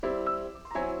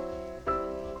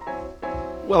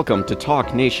Welcome to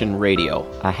Talk Nation Radio,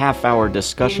 a half-hour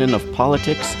discussion of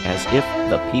politics as if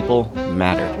the people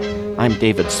mattered. I'm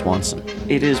David Swanson.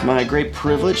 It is my great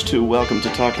privilege to welcome to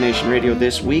Talk Nation Radio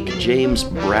this week James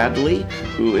Bradley,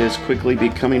 who is quickly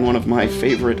becoming one of my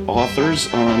favorite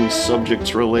authors on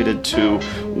subjects related to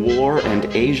war and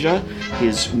Asia.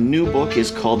 His new book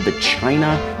is called The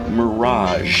China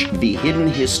Mirage, The Hidden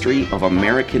History of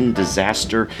American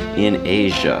Disaster in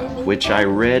Asia, which I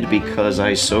read because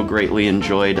I so greatly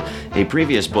enjoyed a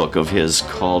previous book of his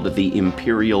called The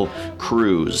Imperial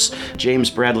Cruise. James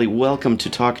Bradley, welcome to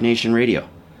Talk Nation Radio.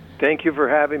 Thank you for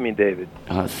having me, David.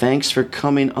 Thanks for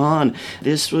coming on.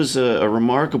 This was a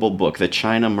remarkable book, The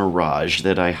China Mirage,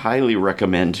 that I highly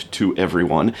recommend to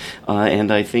everyone.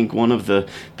 And I think one of the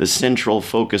central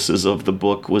focuses of the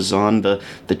book was on the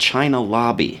China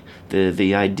lobby,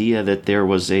 the idea that there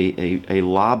was a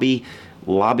lobby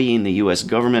lobbying the U.S.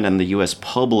 government and the U.S.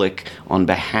 public on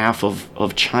behalf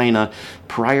of China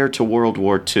prior to World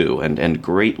War II and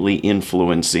greatly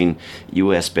influencing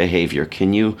U.S. behavior.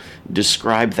 Can you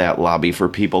describe that lobby for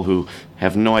people who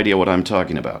have no idea what I'm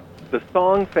talking about? The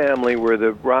Song family were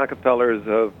the Rockefellers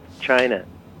of China.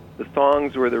 The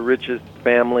Songs were the richest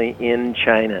family in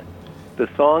China. The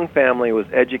Song family was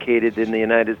educated in the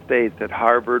United States at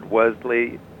Harvard,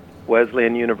 Wesleyan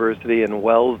University, and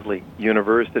Wellesley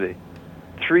University.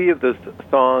 Three of the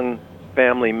Song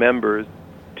family members,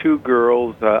 two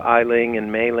girls, Ai-ling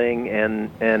and Mei-ling,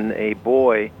 and a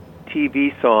boy,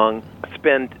 TV Song,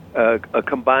 spent a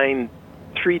combined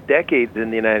 3 decades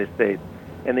in the United States,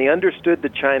 and they understood the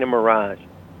China Mirage.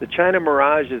 The China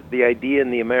Mirage is the idea in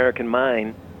the American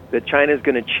mind that China is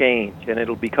going to change, and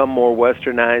it'll become more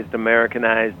westernized,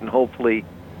 Americanized, and hopefully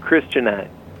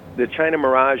Christianized. The China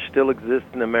Mirage still exists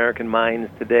in American minds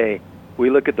today. We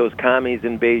look at those commies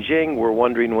in Beijing, we're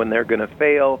wondering when they're going to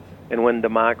fail and when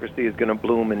democracy is going to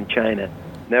bloom in China.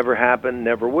 Never happened,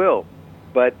 never will.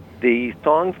 But the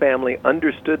Song family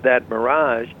understood that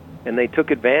mirage, and they took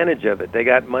advantage of it. They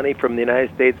got money from the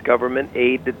United States government,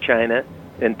 aid to China,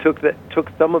 and took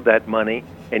some of that money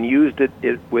and used it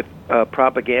with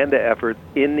propaganda efforts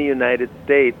in the United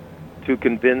States to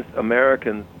convince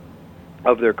Americans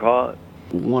of their cause.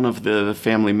 One of the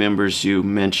family members you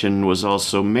mentioned was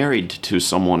also married to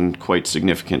someone quite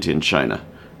significant in China.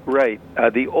 Right.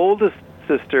 The oldest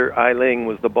sister, Ai-ling,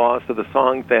 was the boss of the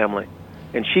Song family,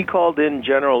 and she called in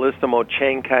Generalissimo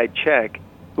Chiang Kai-shek,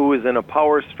 who was in a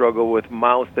power struggle with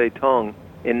Mao Zedong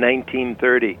in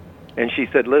 1930. And she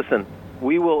said, listen,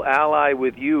 we will ally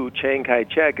with you, Chiang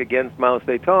Kai-shek, against Mao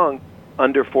Zedong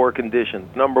under 4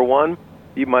 conditions. Number 1,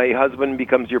 my husband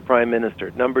becomes your prime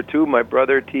minister. Number 2, my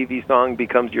brother, TV Song,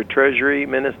 becomes your treasury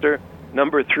minister.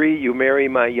 Number 3, you marry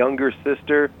my younger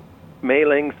sister,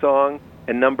 Mei-ling Song.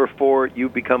 And number 4, you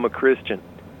become a Christian.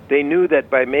 They knew that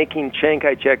by making Chiang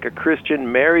Kai-shek a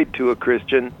Christian, married to a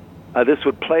Christian, this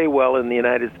would play well in the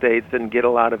United States and get a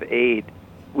lot of aid.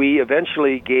 We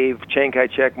eventually gave Chiang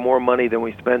Kai-shek more money than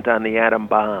we spent on the atom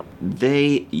bomb.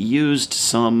 They used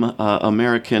some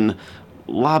American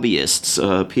lobbyists,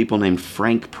 people named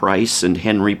Frank Price and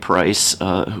Henry Price.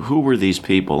 Who were these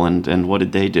people, and what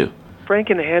did they do?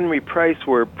 Frank and Henry Price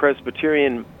were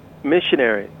Presbyterian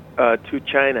missionaries to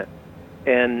China,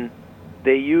 and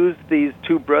they used these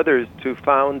two brothers to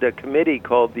found a committee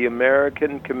called the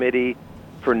American Committee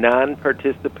for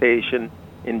Non-Participation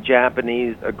in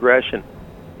Japanese Aggression.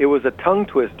 It was a tongue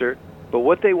twister, but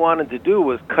what they wanted to do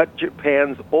was cut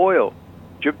Japan's oil.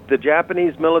 The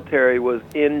Japanese military was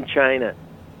in China.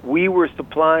 We were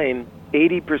supplying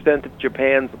 80% of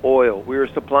Japan's oil. We were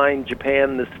supplying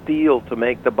Japan the steel to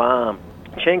make the bomb.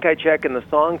 Chiang Kai-shek and the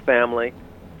Song family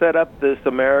set up this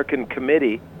American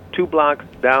committee 2 blocks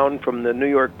down from the New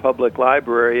York Public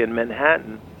Library in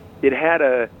Manhattan. It had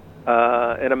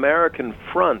an American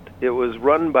front. It was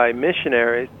run by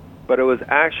missionaries, but it was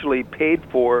actually paid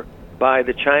for by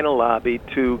the China lobby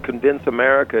to convince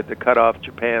America to cut off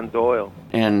Japan's oil.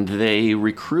 And they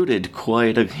recruited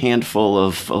quite a handful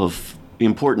of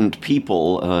important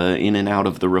people in and out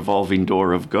of the revolving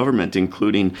door of government,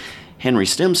 including Henry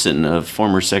Stimson, a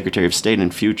former Secretary of State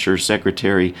and future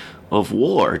Secretary of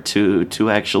War, to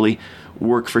actually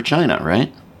work for China,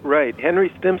 right? Right.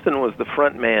 Henry Stimson was the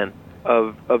front man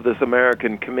of this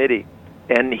American committee.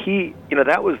 And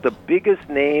that was the biggest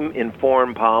name in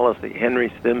foreign policy,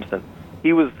 Henry Stimson.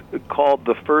 He was called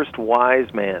the first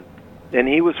wise man. And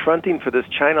he was fronting for this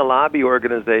China lobby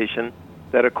organization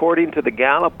that, according to the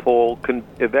Gallup poll,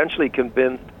 eventually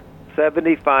convinced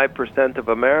 75% of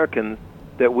Americans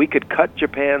that we could cut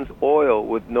Japan's oil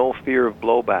with no fear of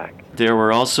blowback. There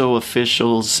were also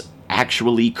officials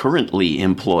actually currently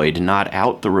employed, not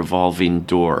out the revolving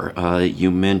door.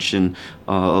 You mentioned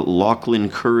Lachlan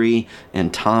Curry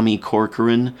and Tommy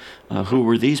Corcoran. Who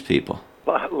were these people?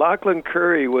 Lachlan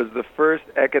Curry was the first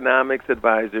economics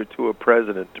advisor to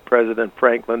President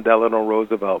Franklin Delano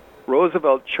Roosevelt.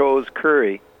 Roosevelt chose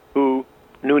Curry, who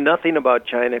knew nothing about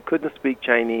China, couldn't speak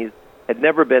Chinese, had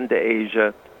never been to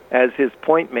Asia, as his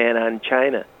point man on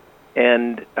China.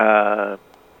 And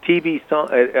TV song,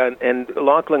 and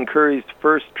Lachlan Curry's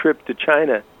first trip to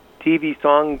China, TV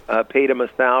Song paid him a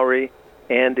salary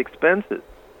and expenses.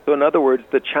 So in other words,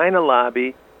 the China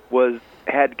lobby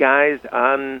had guys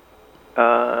on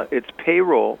its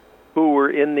payroll who were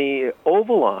in the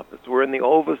Oval Office,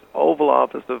 Oval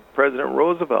Office of President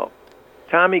Roosevelt.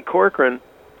 Tommy Corcoran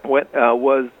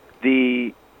was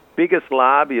the biggest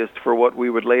lobbyist for what we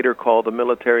would later call the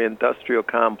military-industrial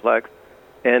complex.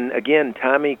 And again,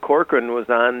 Tommy Corcoran was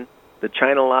on the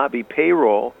China lobby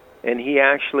payroll, and he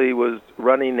actually was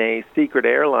running a secret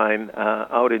airline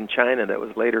out in China that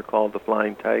was later called the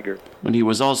Flying Tiger. And he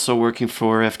was also working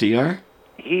for FDR?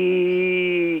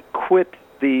 He quit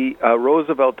the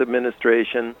Roosevelt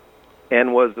administration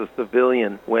and was a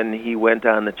civilian when he went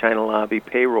on the China lobby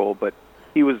payroll, but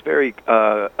he was very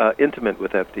intimate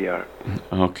with FDR.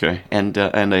 Okay. And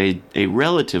a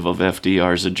relative of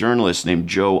FDR's, a journalist named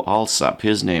Joe Alsop,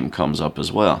 his name comes up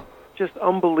as well. Just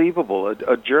unbelievable.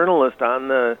 A journalist on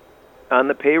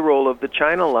the payroll of the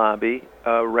China lobby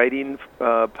writing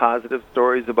positive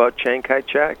stories about Chiang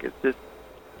Kai-shek. It's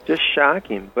just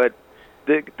shocking. But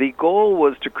the goal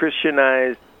was to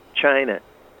Christianize China.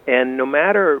 And no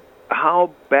matter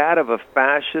how bad of a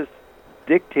fascist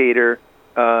dictator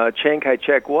Chiang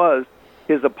Kai-shek was,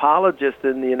 his apologists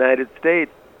in the United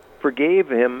States forgave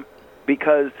him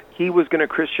because he was going to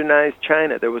Christianize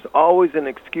China. There was always an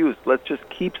excuse. Let's just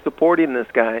keep supporting this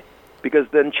guy, because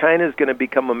then China is going to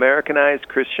become Americanized,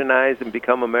 Christianized, and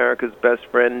become America's best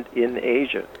friend in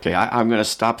Asia. Okay, I'm going to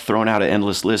stop throwing out an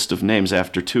endless list of names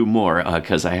after two more,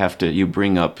 because I have to. You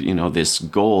bring up, this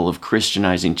goal of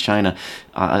Christianizing China.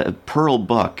 Pearl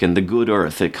Buck and The Good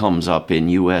Earth, it comes up in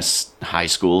U.S. high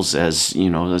schools as,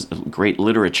 as great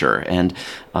literature. And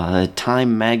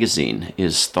Time magazine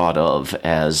is thought of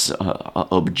as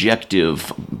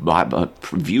objective,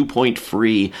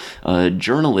 viewpoint-free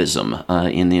journalism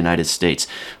in the United States.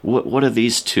 What do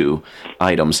these two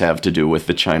items have to do with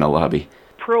the China lobby?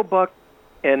 Pearl Buck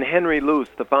and Henry Luce,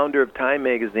 the founder of Time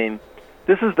magazine,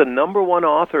 this is the number one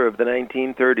author of the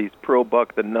 1930s, Pearl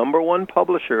Buck, the number one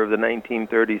publisher of the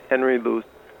 1930s, Henry Luce.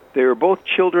 They were both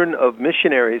children of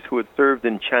missionaries who had served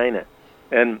in China,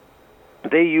 and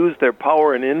they used their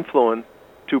power and influence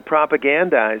to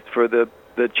propagandize for the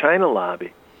China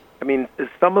lobby. I mean,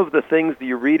 some of the things that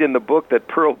you read in the book that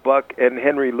Pearl Buck and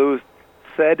Henry Luce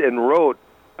said and wrote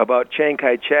about Chiang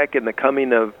Kai-shek and the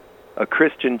coming of a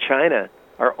Christian China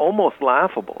are almost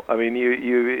laughable. I mean,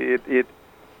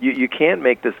 you can't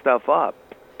make this stuff up.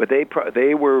 But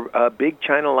they were big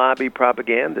China lobby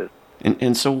propagandists.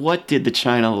 And so what did the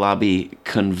China lobby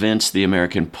convince the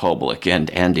American public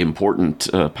and important,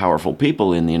 powerful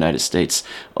people in the United States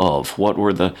of? What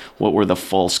were the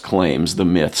false claims, the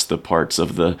myths, the parts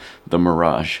of the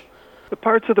mirage? The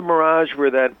parts of the mirage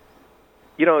were that,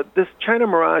 this China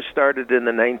mirage started in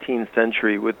the 19th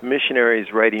century with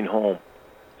missionaries writing home.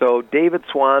 So David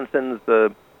Swanson's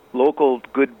the local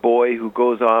good boy who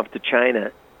goes off to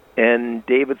China, and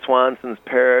David Swanson's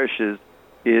parish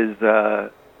is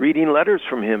reading letters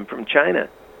from him from China.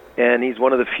 And he's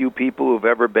one of the few people who've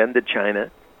ever been to China.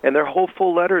 And they're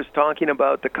hopeful letters talking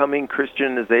about the coming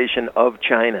Christianization of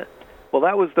China. Well,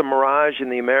 that was the mirage in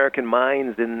the American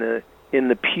minds in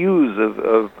the pews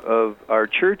of our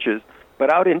churches.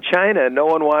 But out in China, no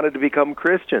one wanted to become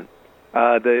Christian.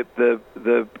 The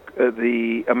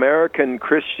American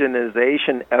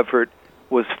Christianization effort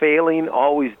was failing,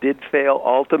 always did fail,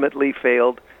 ultimately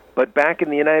failed. But back in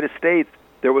the United States,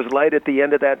 there was light at the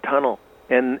end of that tunnel,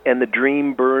 and the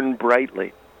dream burned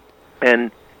brightly. And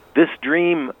this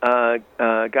dream got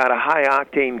a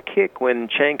high-octane kick when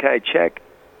Chiang Kai-shek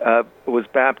was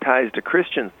baptized a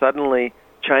Christian. Suddenly,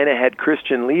 China had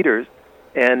Christian leaders,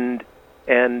 and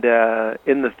in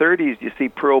the 30s, you see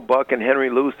Pearl Buck and Henry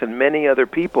Luce and many other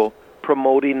people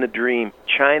promoting the dream.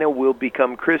 China will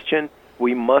become Christian.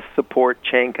 We must support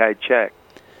Chiang Kai-shek.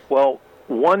 Well,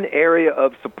 one area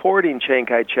of supporting Chiang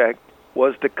Kai-shek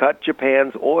was to cut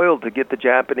Japan's oil to get the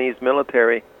Japanese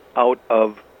military out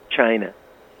of China.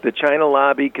 The China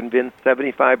lobby convinced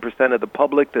 75% of the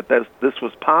public that this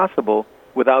was possible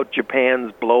without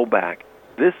Japan's blowback.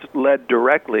 This led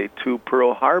directly to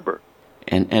Pearl Harbor.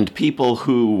 And people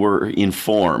who were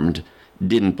informed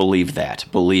didn't believe that,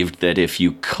 believed that if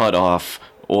you cut off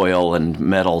oil and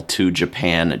metal to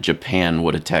Japan, Japan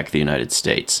would attack the United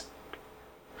States.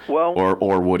 Well,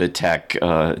 or would attack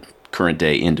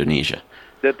current-day Indonesia.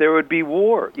 That there would be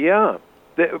war, yeah.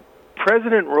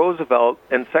 President Roosevelt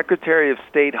and Secretary of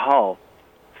State Hull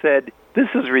said, this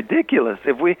is ridiculous.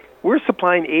 If we're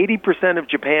supplying 80% of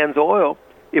Japan's oil,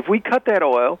 if we cut that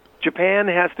oil, Japan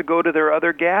has to go to their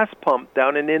other gas pump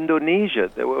down in Indonesia,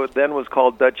 that then was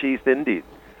called Dutch East Indies.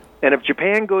 And if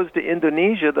Japan goes to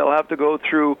Indonesia, they'll have to go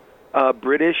through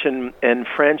British and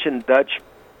French and Dutch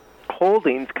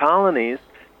holdings, colonies,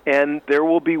 and there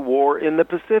will be war in the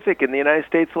Pacific, and the United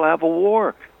States will have a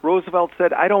war. Roosevelt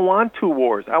said, I don't want two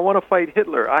wars. I want to fight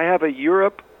Hitler. I have a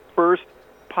Europe first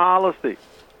policy.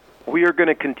 We are going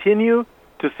to continue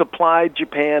to supply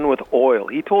Japan with oil.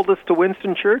 He told this to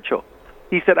Winston Churchill.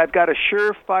 He said, I've got a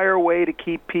surefire way to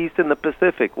keep peace in the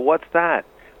Pacific. What's that?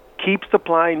 Keep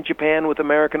supplying Japan with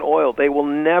American oil. They will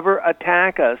never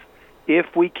attack us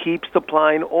if we keep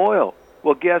supplying oil.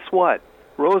 Well, guess what?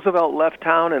 Roosevelt left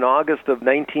town in August of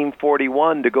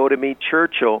 1941 to go to meet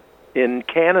Churchill in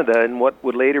Canada in what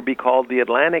would later be called the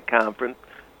Atlantic Conference.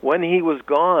 When he was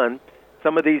gone,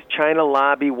 some of these China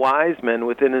lobby wise men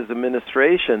within his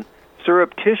administration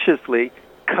surreptitiously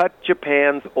cut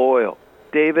Japan's oil.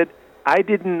 David, I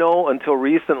didn't know until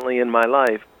recently in my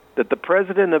life that the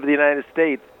President of the United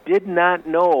States did not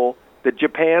know that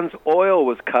Japan's oil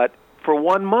was cut for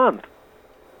 1 month.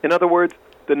 In other words,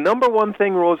 the number one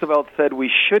thing Roosevelt said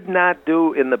we should not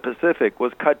do in the Pacific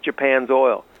was cut Japan's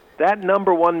oil. That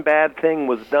number one bad thing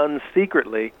was done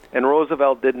secretly, and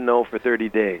Roosevelt didn't know for 30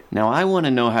 days. Now, I want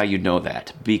to know how you know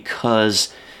that,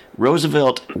 because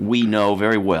Roosevelt, we know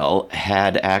very well,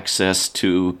 had access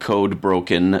to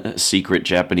code-broken secret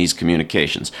Japanese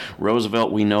communications.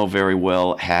 Roosevelt, we know very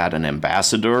well, had an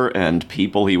ambassador and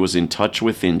people he was in touch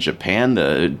with in Japan.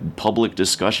 The public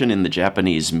discussion in the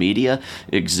Japanese media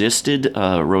existed.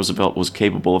 Roosevelt was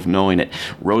capable of knowing it.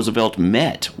 Roosevelt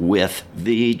met with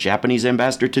the Japanese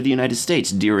ambassador to the United States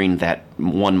during that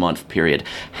 1 month period.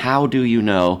 How do you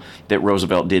know that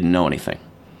Roosevelt didn't know anything?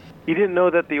 He didn't know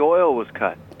that the oil was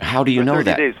cut. How do you know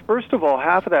that? Days. First of all,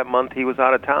 half of that month he was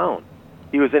out of town.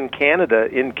 He was in Canada,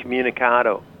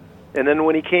 incommunicado. And then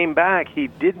when he came back, he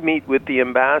did meet with the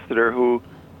ambassador, who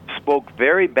spoke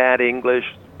very bad English,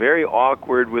 very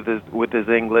awkward with his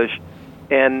English.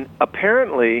 And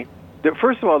apparently,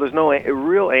 first of all, there's no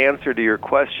real answer to your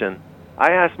question.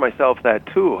 I asked myself that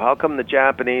too. How come the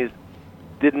Japanese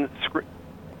didn't...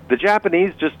 The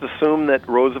Japanese just assumed that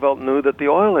Roosevelt knew that the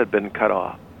oil had been cut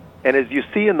off. And as you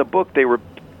see in the book,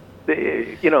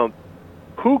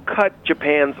 who cut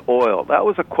Japan's oil? That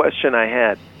was a question I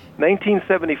had.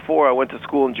 1974, I went to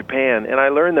school in Japan, and I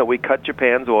learned that we cut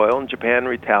Japan's oil, and Japan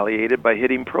retaliated by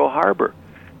hitting Pearl Harbor.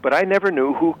 But I never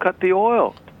knew who cut the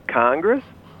oil. Congress?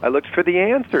 I looked for the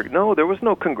answer. No, there was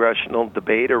no congressional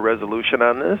debate or resolution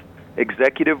on this.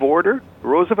 Executive order?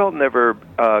 Roosevelt never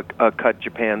cut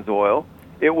Japan's oil.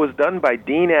 It was done by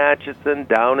Dean Acheson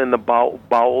down in the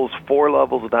bowels, 4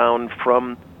 levels down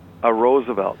from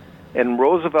Roosevelt. And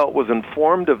Roosevelt was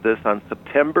informed of this on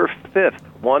September 5th,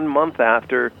 1 month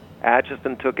after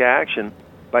Acheson took action,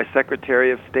 by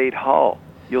Secretary of State Hull.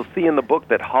 You'll see in the book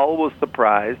that Hull was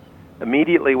surprised,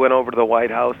 immediately went over to the White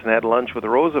House and had lunch with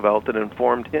Roosevelt and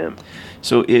informed him.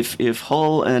 So if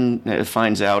Hull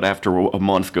finds out after a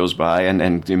month goes by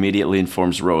and immediately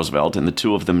informs Roosevelt, and the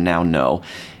two of them now know,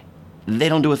 they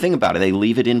don't do a thing about it. They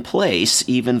leave it in place,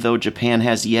 even though Japan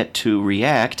has yet to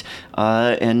react,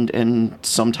 and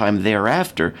sometime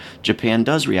thereafter, Japan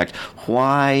does react.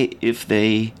 Why, if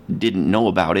they didn't know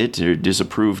about it or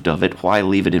disapproved of it, why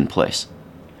leave it in place?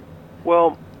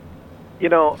 Well,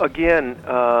 again,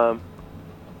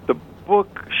 the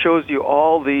book shows you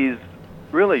all these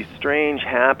really strange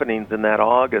happenings in that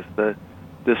August. The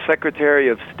Secretary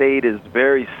of State is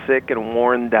very sick and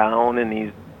worn down, and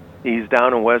he's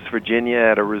down in West Virginia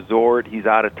at a resort. He's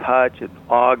out of touch. It's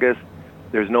August.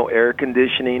 There's no air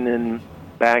conditioning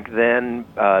back then.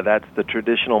 That's the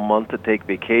traditional month to take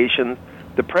vacations.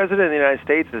 The President of the United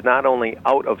States is not only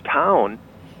out of town,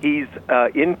 he's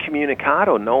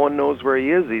incommunicado. No one knows where he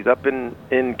is. He's up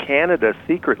in Canada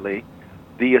secretly.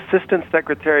 The Assistant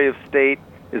Secretary of State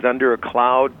is under a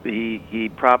cloud.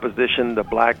 He propositioned a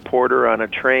black porter on a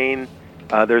train.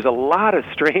 There's a lot of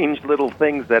strange little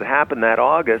things that happen that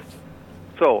August.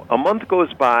 So a month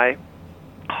goes by.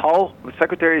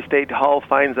 Secretary of State Hull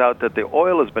finds out that the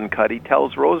oil has been cut. He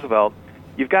tells Roosevelt,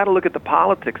 you've got to look at the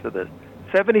politics of this.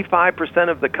 75%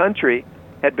 of the country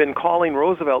had been calling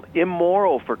Roosevelt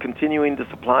immoral for continuing to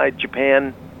supply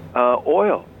Japan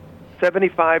oil.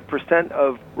 75%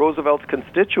 of Roosevelt's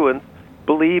constituents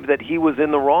believe that he was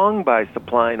in the wrong by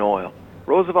supplying oil.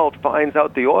 Roosevelt finds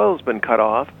out the oil's been cut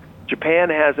off. Japan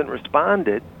hasn't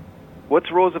responded.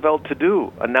 What's Roosevelt to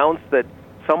do? Announce that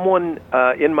someone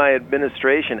in my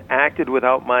administration acted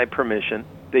without my permission.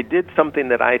 They did something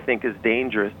that I think is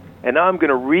dangerous, and now I'm going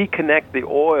to reconnect the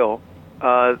oil.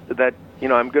 I'm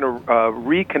going to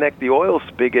reconnect the oil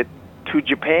spigot to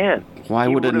Japan. Why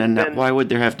would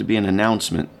there have to be an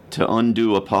announcement to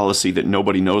undo a policy that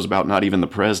nobody knows about, not even the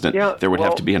president? Yeah, there would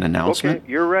have to be an announcement.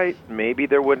 Okay, you're right. Maybe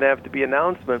there wouldn't have to be an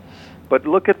announcement, but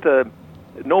look at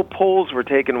no polls were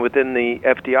taken within the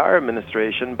FDR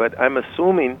administration, but I'm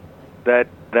assuming that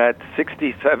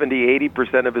 60, 70,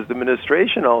 80% of his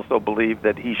administration also believed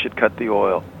that he should cut the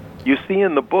oil. You see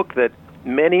in the book that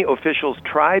many officials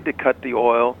tried to cut the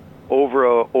oil over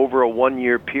a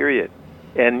 1-year period.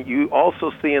 And you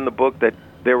also see in the book that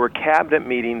there were cabinet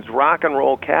meetings, rock and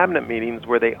roll cabinet meetings,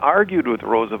 where they argued with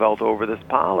Roosevelt over this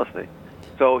policy.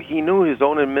 So he knew his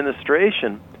own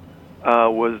administration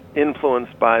was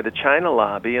influenced by the China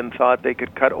lobby and thought they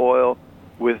could cut oil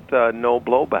with no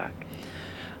blowback.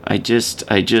 I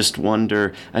just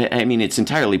wonder. I mean, it's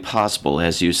entirely possible,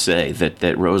 as you say,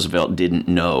 that Roosevelt didn't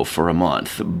know for a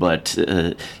month, but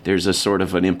there's a sort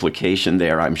of an implication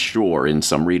there, I'm sure, in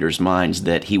some readers' minds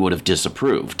that he would have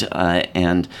disapproved.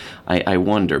 And I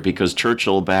wonder, because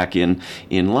Churchill back in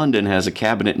London has a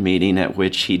cabinet meeting at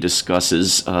which he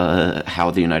discusses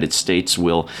how the United States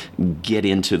will get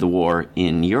into the war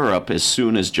in Europe as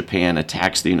soon as Japan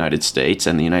attacks the United States,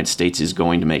 and the United States is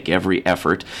going to make every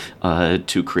effort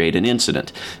to create an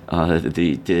incident.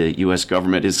 The U.S.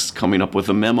 government is coming up with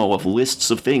a memo of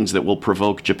lists of things that will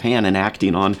provoke Japan and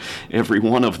acting on every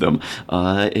one of them.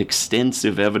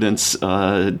 Extensive evidence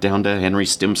down to Henry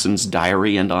Stimson's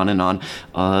diary and on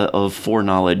of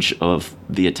foreknowledge of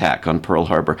the attack on Pearl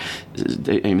Harbor.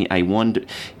 I mean, I wonder,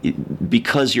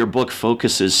 because your book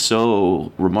focuses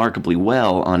so remarkably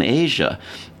well on Asia,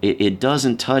 it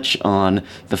doesn't touch on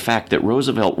the fact that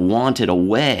Roosevelt wanted a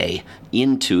way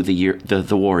into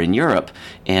the war in Europe,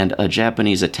 and a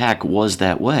Japanese attack was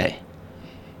that way.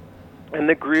 And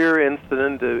the Greer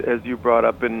incident, as you brought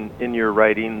up in your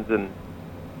writings, and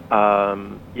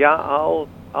I'll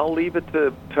leave it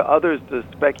to others to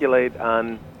speculate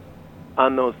on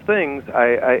those things.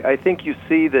 I think you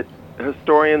see that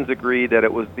historians agree that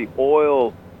it was the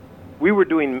oil. We were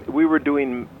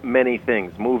doing many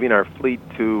things, moving our fleet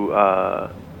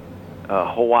to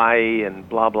Hawaii and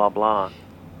blah blah blah,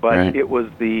 but right. It was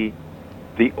the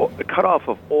cutoff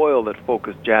of oil that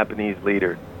focused Japanese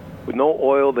leaders. With no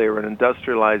oil, they were an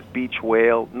industrialized beach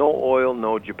whale. No oil,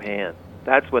 no Japan.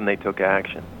 That's when they took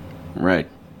action. Right.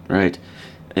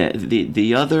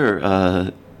 The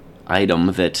other item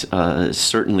that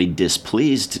certainly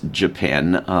displeased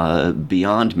Japan,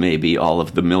 beyond maybe all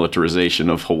of the militarization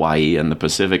of Hawaii and the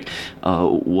Pacific,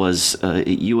 was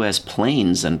U.S.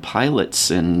 planes and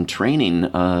pilots and training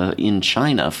in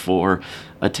China for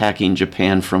attacking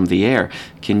Japan from the air.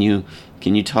 Can you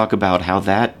talk about how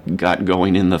that got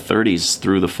going in the 30s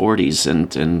through the 40s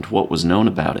and what was known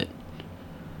about it?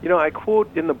 You know, I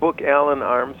quote in the book Alan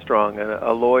Armstrong,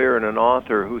 a lawyer and an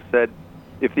author, who said,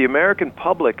 if the American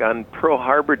public on Pearl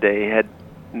Harbor Day had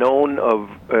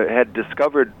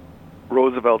discovered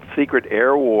Roosevelt's secret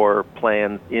air war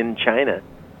plans in China,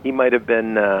 he might have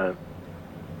been,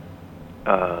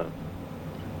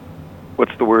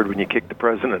 what's the word when you kick the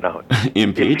president out?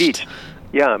 Impeached.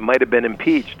 Yeah, might have been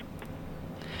impeached.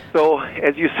 So,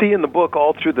 as you see in the book,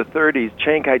 all through the 30s,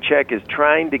 Chiang Kai-shek is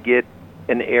trying to get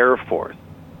an air force,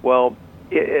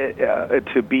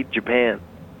 to beat Japan.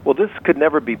 Well, this could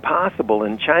never be possible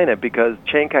in China because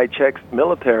Chiang Kai-shek's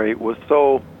military was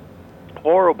so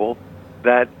horrible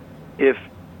that if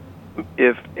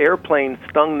airplanes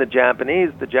stung the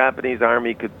Japanese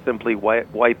army could simply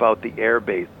wipe out the air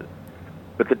bases.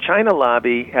 But the China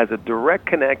lobby has a direct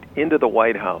connect into the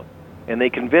White House, and they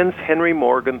convince Henry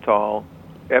Morgenthau,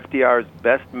 FDR's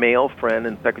best male friend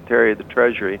and Secretary of the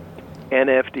Treasury, and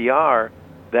FDR,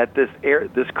 that this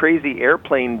crazy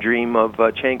airplane dream of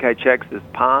Chiang Kai-shek's is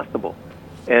possible.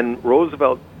 And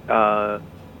Roosevelt,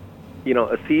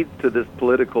 accedes to this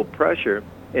political pressure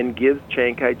and gives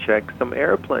Chiang Kai-shek some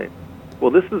airplanes.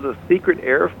 Well, this is a secret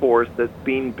air force that's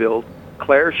being built.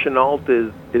 Claire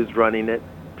Chennault is running it.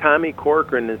 Tommy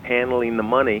Corcoran is handling the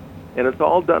money, and it's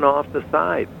all done off the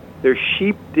side. They're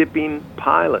sheep-dipping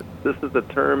pilots. This is a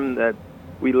term that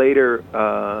we later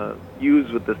use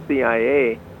with the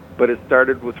CIA, but it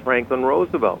started with Franklin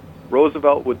Roosevelt.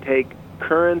 Roosevelt would take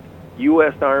current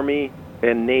U.S. Army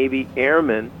and Navy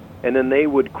airmen, and then they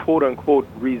would, quote-unquote,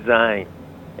 resign.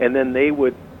 And then they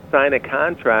would sign a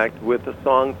contract with the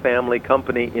Song family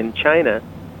company in China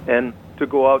and to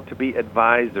go out to be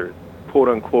advisors,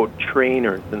 quote-unquote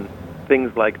trainers, and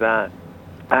things like that.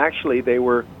 Actually, they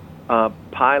were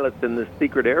pilots in the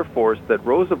secret Air Force that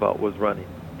Roosevelt was running.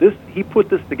 He put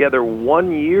this together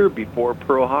 1 year before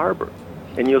Pearl Harbor.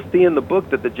 And you'll see in the book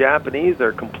that the Japanese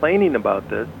are complaining about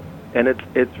this, and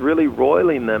it's really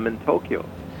roiling them in Tokyo.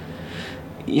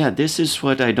 Yeah, this is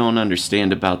what I don't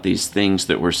understand about these things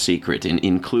that were secret,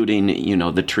 including,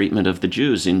 the treatment of the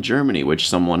Jews in Germany, which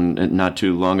someone not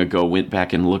too long ago went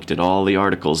back and looked at all the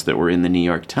articles that were in the New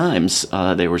York Times.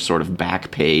 They were sort of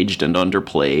back-paged and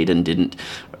underplayed and didn't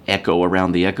echo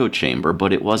around the echo chamber,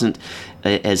 but it wasn't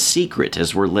as secret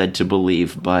as we're led to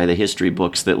believe by the history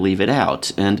books that leave it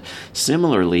out. And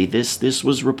similarly, this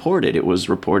was reported. It was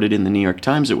reported in the New York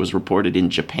Times. It was reported in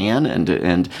Japan,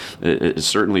 and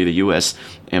certainly the U.S.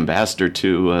 ambassador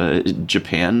to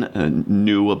Japan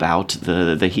knew about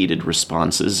the heated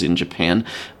responses in Japan.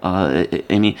 I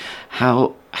mean,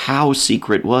 how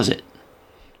secret was it?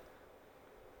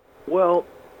 Well,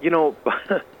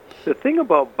 the thing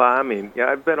about bombing,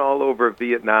 I've been all over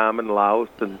Vietnam and Laos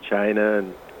and China,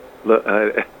 and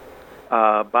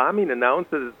bombing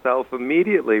announces itself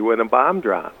immediately when a bomb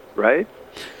drops, right?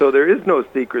 So there is no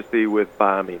secrecy with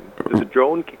bombing.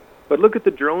 But look at the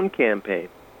drone campaign.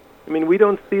 I mean, we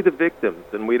don't see the victims,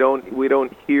 and we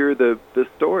don't hear the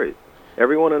stories.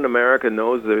 Everyone in America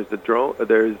knows there's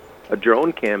a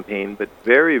drone campaign, but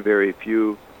very, very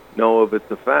few know of its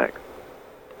effects.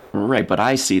 Right, but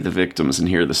I see the victims and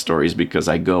hear the stories because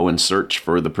I go and search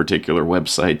for the particular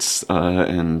websites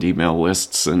and email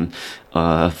lists and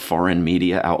foreign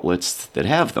media outlets that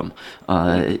have them.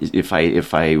 If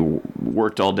I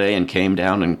worked all day and came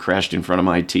down and crashed in front of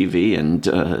my TV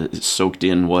and soaked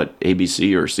in what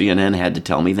ABC or CNN had to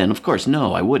tell me, then of course,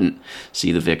 no, I wouldn't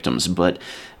see the victims. But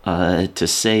to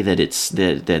say that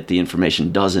that the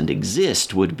information doesn't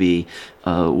exist would be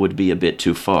a bit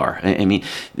too far. I mean,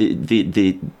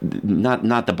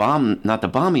 not the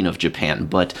bombing of Japan,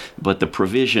 but the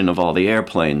provision of all the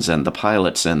airplanes and the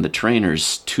pilots and the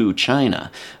trainers to China.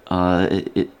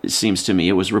 It seems to me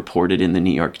it was reported in the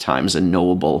New York Times and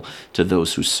knowable to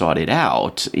those who sought it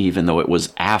out, even though it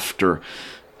was after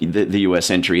the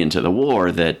U.S. entry into the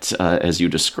war that, as you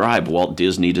describe, Walt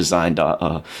Disney designed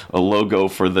a logo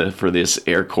for this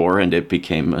Air Corps, and it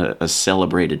became a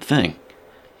celebrated thing.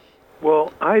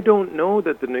 Well, I don't know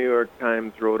that the New York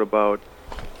Times wrote about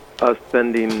us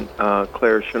sending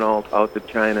Claire Chennault out to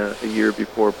China a year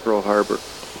before Pearl Harbor.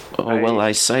 Oh, well,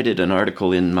 I cited an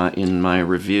article in my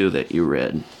review that you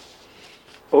read.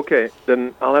 Okay,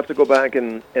 then I'll have to go back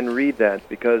and read that,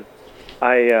 because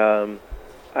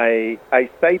I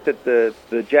cite that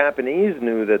the Japanese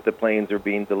knew that the planes were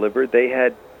being delivered. They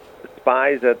had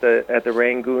spies at the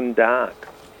Rangoon dock.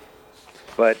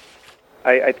 But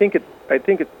I think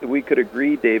we could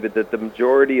agree, David, that the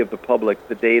majority of the public,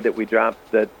 the day that we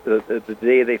dropped the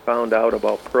day they found out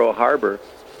about Pearl Harbor,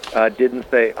 didn't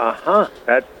say,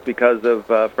 that's because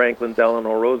of Franklin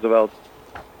Delano Roosevelt's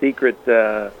secret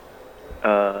Air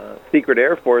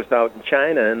Force out in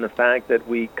China, and the fact that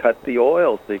we cut the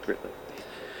oil secretly.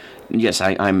 Yes,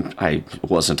 I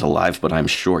wasn't alive, but I'm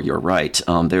sure you're right.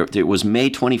 It was May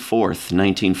 24th,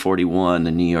 1941.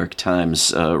 The New York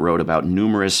Times wrote about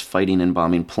numerous fighting and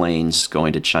bombing planes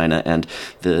going to China, and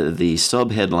the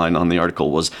sub-headline on the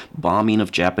article was "Bombing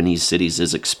of Japanese Cities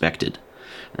is Expected."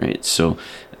 Right, so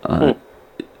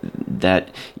that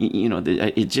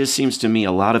it just seems to me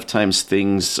a lot of times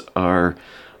things are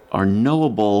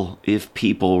knowable if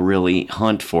people really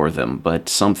hunt for them, but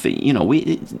something,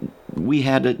 we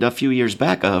had a few years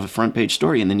back a front page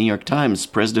story in the New York Times,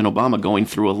 President Obama going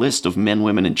through a list of men,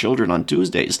 women, and children on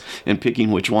Tuesdays and picking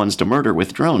which ones to murder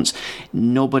with drones.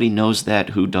 Nobody knows that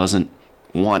who doesn't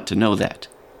want to know that.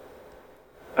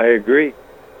 I agree.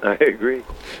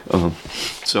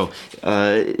 So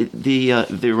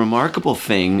the remarkable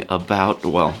thing about,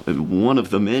 one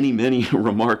of the many, many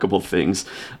remarkable things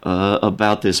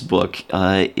about this book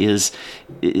is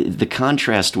the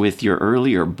contrast with your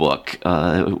earlier book,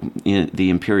 The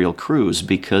Imperial Cruise,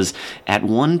 because at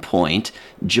one point,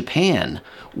 Japan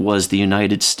was the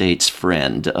United States'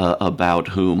 friend about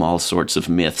whom all sorts of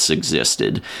myths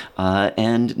existed.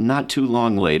 And not too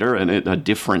long later, a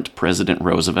different President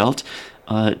Roosevelt,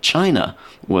 China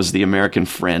was the American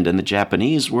friend, and the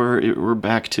Japanese were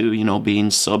back to being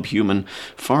subhuman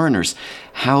foreigners.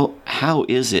 How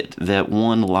is it that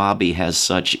one lobby has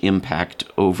such impact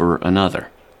over another?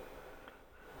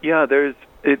 Yeah,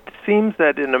 it seems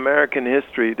that in American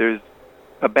history there's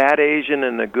a bad Asian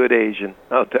and a good Asian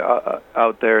out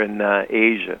there in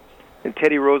Asia. In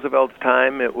Teddy Roosevelt's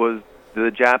time, it was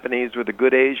the Japanese were the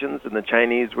good Asians and the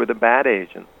Chinese were the bad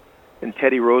Asians. and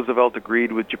Teddy Roosevelt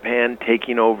agreed with Japan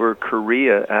taking over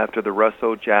Korea after the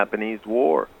Russo-Japanese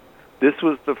War. This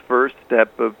was the first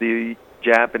step of the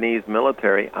Japanese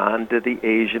military onto the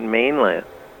Asian mainland.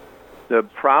 The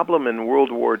problem in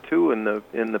World War II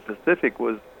in the Pacific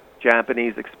was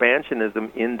Japanese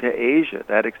expansionism into Asia.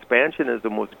 That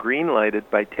expansionism was green-lighted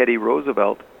by Teddy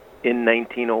Roosevelt in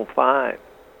 1905.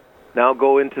 Now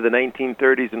go into the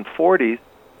 1930s and 40s,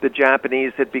 the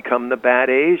Japanese had become the bad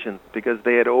Asians because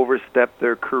they had overstepped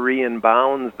their Korean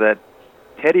bounds that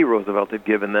Teddy Roosevelt had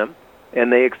given them,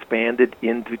 and they expanded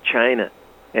into China.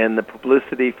 And the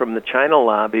publicity from the China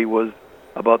lobby was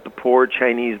about the poor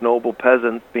Chinese noble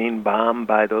peasants being bombed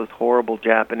by those horrible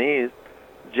Japanese.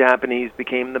 The Japanese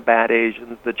became the bad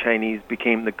Asians. The Chinese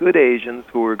became the good Asians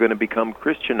who were going to become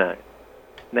Christianized.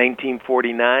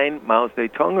 1949, Mao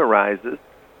Zedong arises,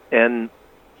 and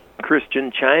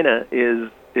Christian China is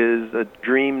a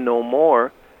dream no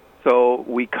more. So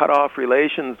we cut off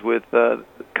relations with the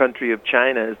country of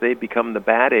China as they become the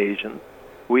bad Asians.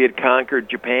 We had conquered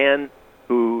Japan,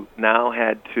 who now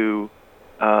had to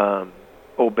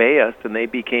obey us, and they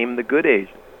became the good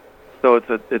Asians. So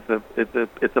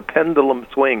it's a pendulum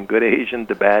swing, good Asian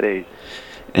to bad Asian.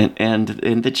 And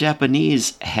the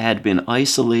Japanese had been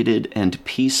isolated and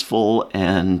peaceful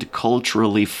and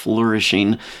culturally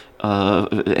flourishing,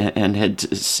 and had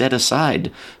set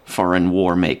aside foreign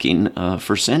war making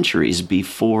for centuries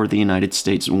before the United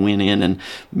States went in and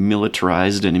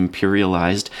militarized and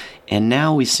imperialized. And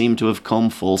now we seem to have come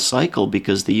full cycle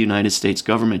because the United States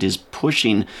government is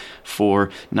pushing for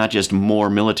not just more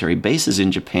military bases in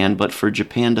Japan, but for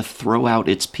Japan to throw out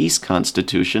its peace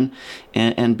constitution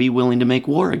and be willing to make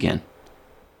war again.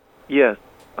 Yes,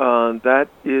 that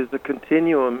is a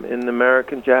continuum in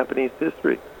American-Japanese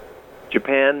history.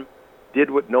 Japan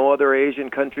did what no other Asian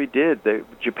country did.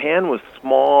 Japan was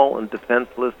small and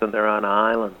defenseless, and they're on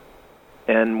islands.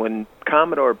 And when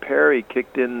Commodore Perry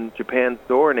kicked in Japan's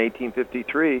door in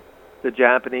 1853, the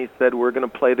Japanese said, we're going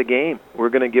to play the game. We're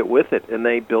going to get with it. And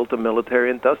they built a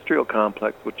military-industrial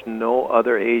complex, which no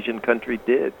other Asian country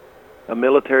did. A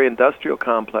military-industrial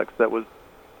complex that was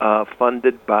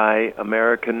funded by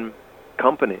American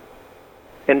companies.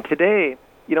 And today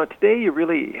you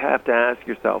really have to ask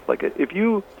yourself, like, if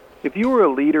you were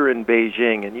a leader in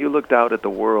Beijing and you looked out at the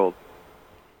world,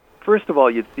 first of all,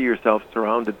 you'd see yourself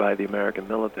surrounded by the American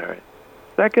military.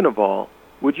 Second of all,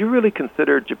 would you really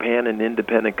consider Japan an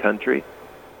independent country?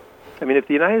 I mean, if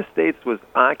the United States was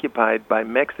occupied by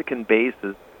Mexican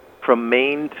bases from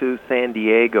Maine to San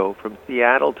Diego, from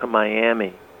Seattle to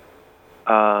Miami,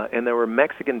 and there were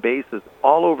Mexican bases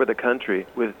all over the country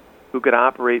who could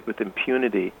operate with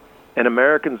impunity, and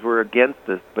Americans were against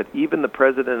this, but even the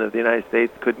President of the United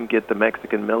States couldn't get the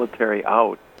Mexican military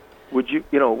out,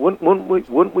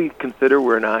 wouldn't we consider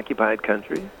we're an occupied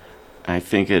country? I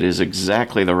think it is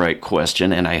exactly the right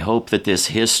question, and I hope that this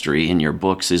history in your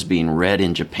books is being read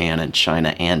in Japan and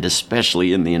China, and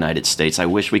especially in the United States. I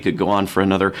wish we could go on for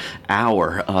another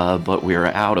hour, but we're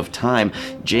out of time.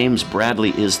 James Bradley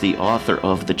is the author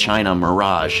of The China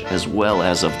Mirage, as well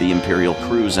as of The Imperial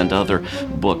Cruise and other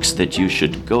books that you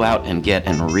should go out and get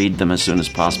and read them as soon as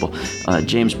possible.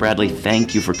 James Bradley,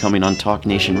 thank you for coming on Talk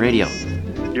Nation Radio.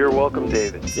 You're welcome,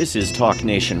 David. This is Talk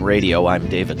Nation Radio. I'm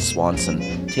David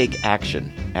Swanson. Take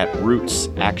action at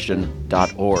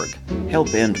rootsaction.org.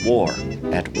 Help end war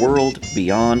at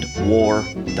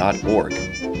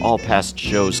worldbeyondwar.org. All past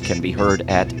shows can be heard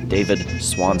at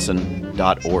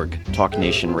davidswanson.org. Talk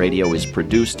Nation Radio is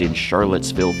produced in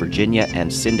Charlottesville, Virginia,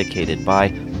 and syndicated by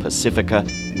Pacifica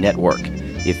Network.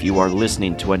 If you are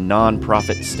listening to a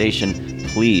non-profit station,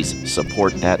 please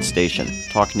support that station.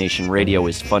 Talk Nation Radio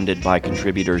is funded by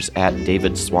contributors at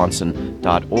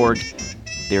davidswanson.org.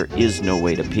 There is no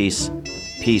way to peace.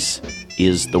 Peace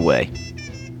is the way.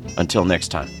 Until next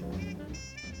time.